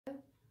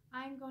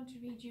I'm going to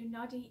read you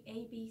Noddy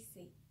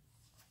ABC.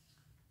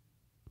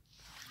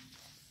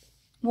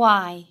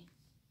 Why?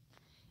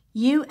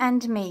 You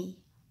and me.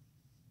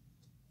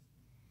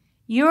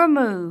 Your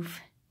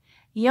move.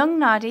 Young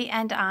Noddy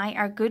and I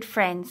are good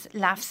friends,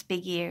 laughs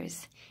Big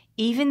Ears,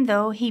 even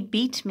though he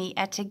beat me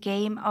at a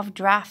game of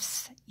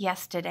draughts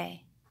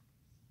yesterday.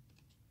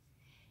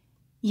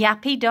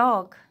 Yappy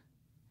dog.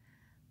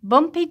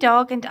 Bumpy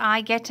dog and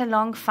I get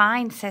along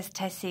fine, says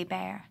Tessie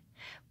Bear,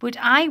 but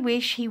I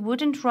wish he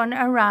wouldn't run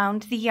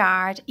around the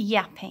yard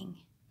yapping.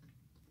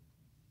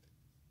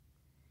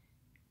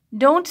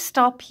 Don't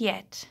stop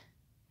yet.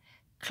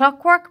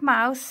 Clockwork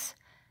Mouse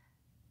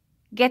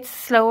gets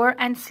slower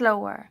and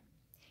slower.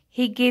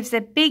 He gives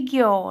a big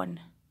yawn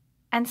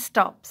and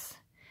stops.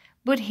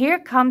 But here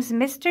comes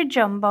Mr.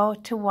 Jumbo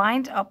to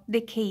wind up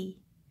the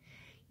key.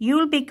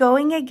 You'll be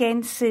going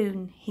again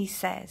soon, he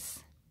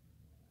says.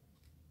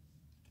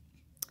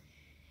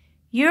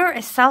 You're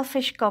a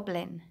selfish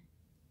goblin.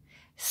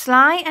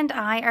 Sly and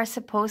I are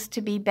supposed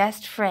to be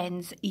best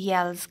friends,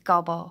 yells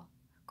Gobbo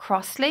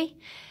crossly,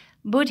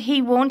 but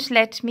he won't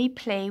let me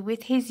play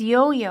with his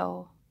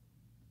yo-yo.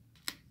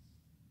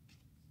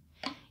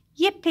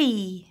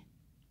 Yippee!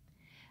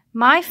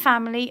 My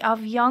family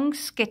of young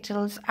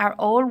Skittles are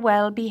all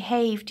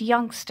well-behaved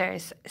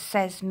youngsters,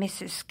 says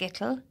Mrs.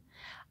 Skittle.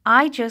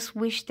 I just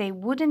wish they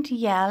wouldn't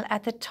yell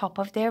at the top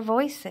of their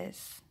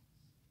voices.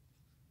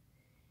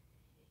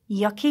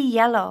 Yucky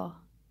yellow.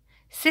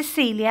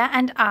 Cecilia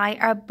and I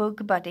are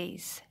bug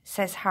buddies,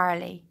 says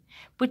Harley,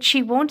 but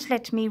she won't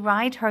let me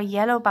ride her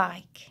yellow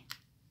bike.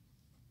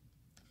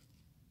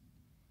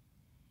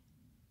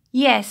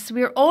 Yes,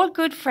 we're all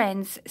good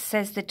friends,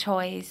 says the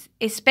toys,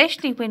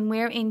 especially when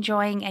we're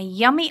enjoying a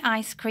yummy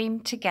ice cream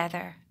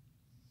together.